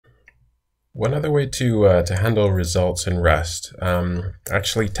One other way to handle results in Rust,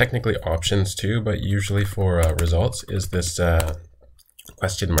 actually technically options too, but usually for results, is this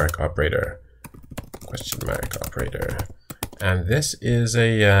question mark operator. And this is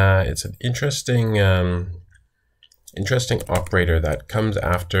it's an interesting operator that comes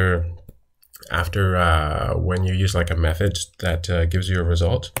after when you use like a method that gives you a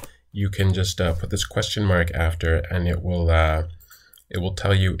result. You can just put this question mark after, and it will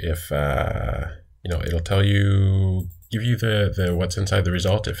tell you if it'll tell you, give you the what's inside the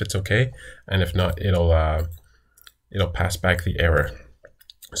result if it's okay, and if not, it'll pass back the error.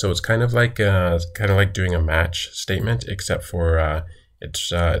 So it's kind of like doing a match statement, except for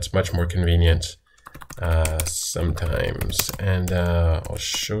it's much more convenient sometimes. And I'll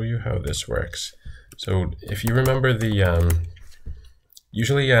show you how this works. So if you remember the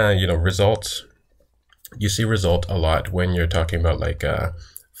usually results, you see result a lot when you're talking about like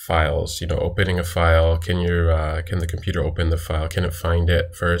files, opening a file. Can the computer open the file? Can it find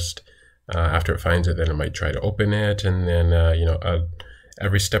it first? After it finds it, then it might try to open it, and then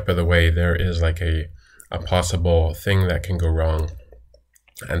every step of the way there is like a possible thing that can go wrong.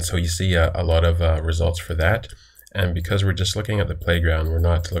 And so you see a lot of results for that. And because we're just looking at the playground, we're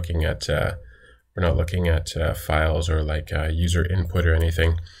not looking at files or like user input or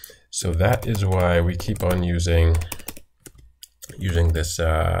anything. So that is why we keep on using this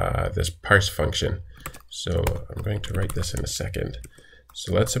this parse function. So I'm going to write this in a second.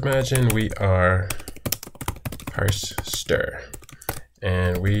 So let's imagine we are parse stir,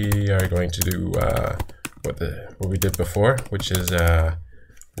 and we are going to do what we did before, which is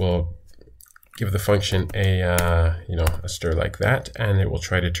we'll give the function a stir like that, and it will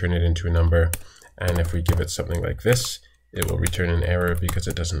try to turn it into a number. And if we give it something like this, it will return an error because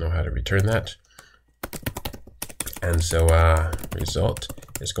it doesn't know how to return that. And so result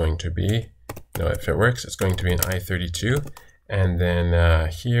is going to be, if it works, it's going to be an I32. And then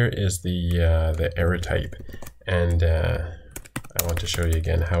here is the error type. And I want to show you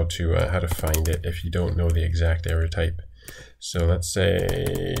again how to find it if you don't know the exact error type. So let's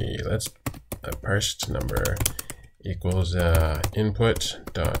parsed number equals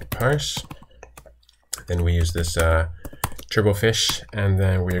input.parse. Then we use this turbofish, and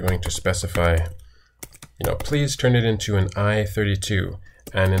then we are going to specify, please turn it into an I32.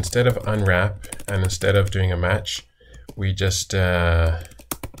 And instead of unwrap, and instead of doing a match, we just, there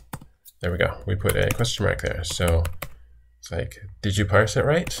we go, we put a question mark there. So it's like, did you parse it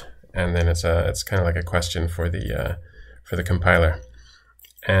right? And then it's kind of like a question for the compiler.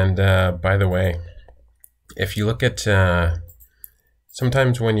 And by the way, if you look at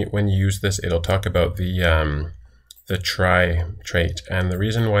sometimes when you use this, it'll talk about the try trait, and the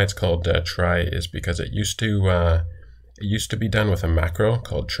reason why it's called try is because it used to be done with a macro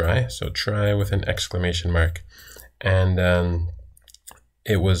called try. So try with an exclamation mark, and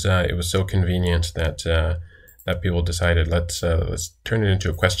it was so convenient that that people decided let's turn it into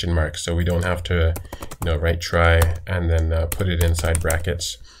a question mark, so we don't have to write try and then put it inside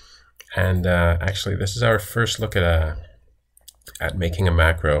brackets. And actually, this is our first look at making a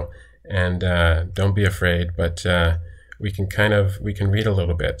macro, and don't be afraid, but we can read a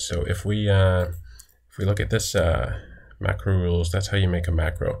little bit. So if we look at this macro rules, that's how you make a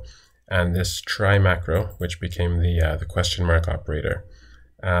macro. And this try macro, which became the question mark operator,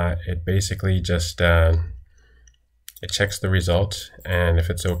 it basically just it checks the result, and if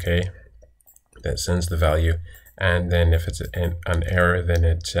it's okay, that sends the value, and then if it's an error, then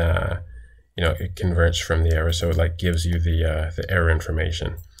it it converts from the error, so it like gives you the error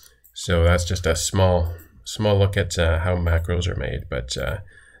information. So that's just a small look at how macros are made, but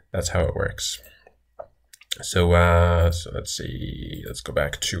that's how it works. So let's see, let's go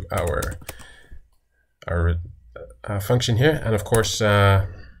back to our function here, and of course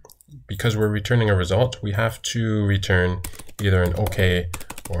because we're returning a result, we have to return either an OK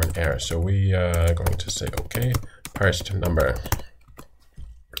or an error. So we are going to say OK, parsed number.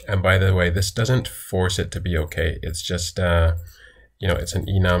 And by the way, this doesn't force it to be OK. It's just it's an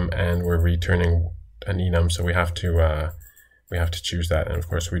enum, and we're returning an enum, so we have to choose that. And of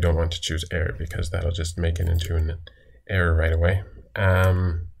course, we don't want to choose error because that'll just make it into an error right away.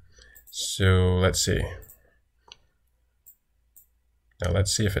 So let's see. Now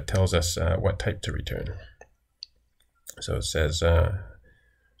let's see if it tells us what type to return. So it says,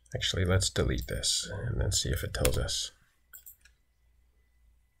 actually, let's delete this and then see if it tells us.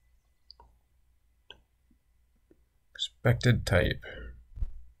 Expected type.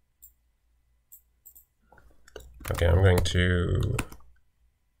 Okay, I'm going to,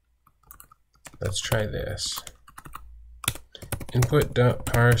 let's try this.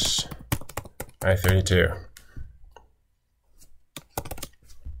 Input.parse I32.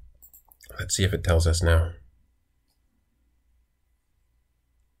 Let's see if it tells us now.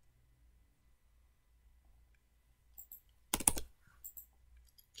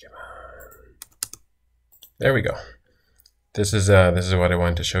 Come on. There we go. This is what I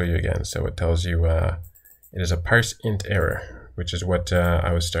wanted to show you again. So it tells you it is a parse int error, which is what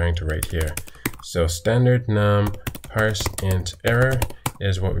I was starting to write here. So standard num parse int error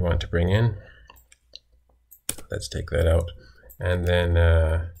is what we want to bring in. Let's take that out. And then,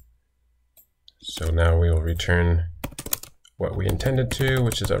 so now we will return what we intended to,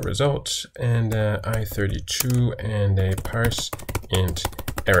 which is a result, and I32 and a parse int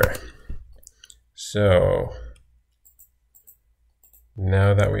error. So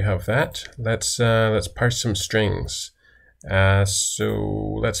now that we have that, let's parse some strings.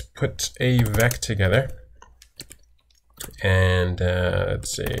 So let's put a vec together, and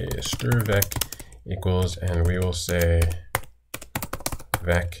let's say strvec equals, and we will say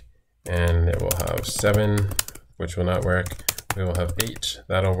vec, and it will have 7, which will not work. We will have 8,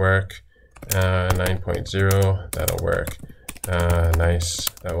 that'll work. 9.0, that'll work. Nice,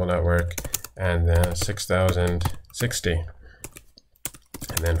 that will not work. And then 6060.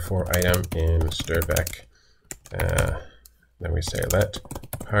 And then for item in strvec, then we say let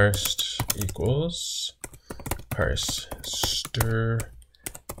parsed equals parse str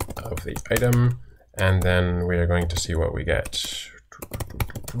of the item, and then we are going to see what we get.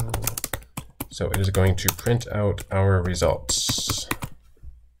 So it is going to print out our results.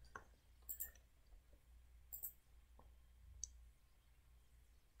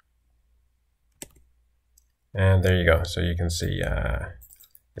 And there you go. So you can see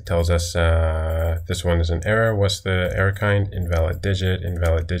it tells us this one is an error. What's the error kind? Invalid digit,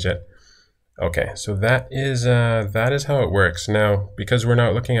 invalid digit. Okay, so that is how it works. Now, because we're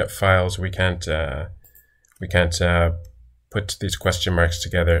not looking at files, we can't put these question marks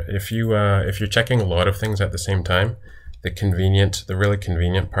together. If you're checking a lot of things at the same time, the really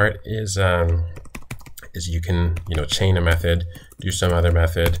convenient part is you can chain a method, do some other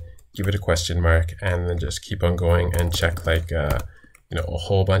method, give it a question mark, and then just keep on going and check like a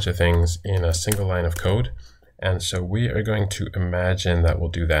whole bunch of things in a single line of code. And so we are going to imagine that we'll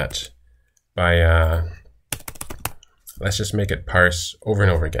do that by let's just make it parse over and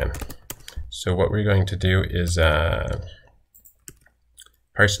over again. So what we're going to do is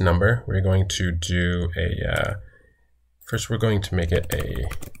parse number. We're going to do a first we're going to make it a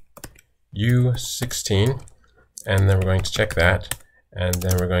U16, and then we're going to check that, and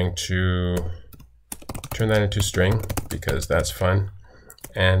then we're going to turn that into string because that's fun,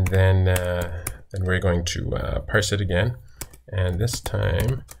 and then we're going to parse it again, and this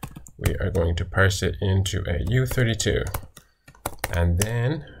time we are going to parse it into a U32, and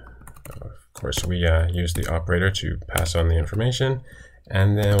then of course we use the operator to pass on the information,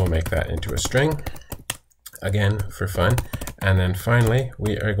 and then we'll make that into a string again for fun, and then finally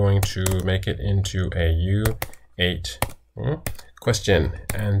we are going to make it into a U8 question,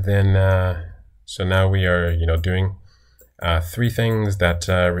 and then so now we are doing 3 things that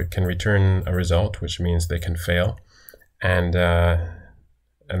can return a result, which means they can fail, and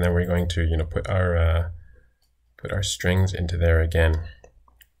then we're going to put our strings into there again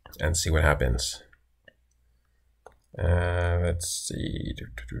and see what happens. Let's see.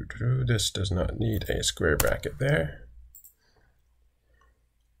 This does not need a square bracket there.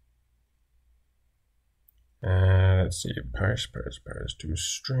 Let's see. Parse to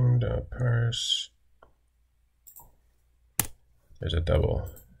string.parse. There's a double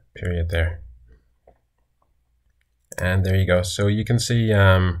period there. And there you go. So you can see.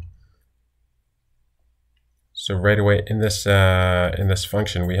 So right away in this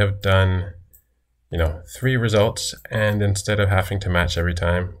function, we have done 3 results, and instead of having to match every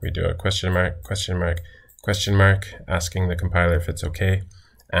time, we do a question mark, question mark, question mark, asking the compiler if it's okay,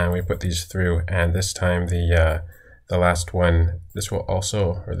 and we put these through. And this time the last one, this one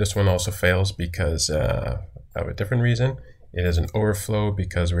also fails because of a different reason. It is an overflow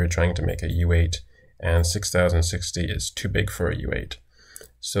because we're trying to make a U8, and 6060 is too big for a U8.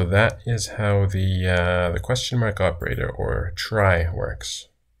 So that is how the question mark operator, or try, works.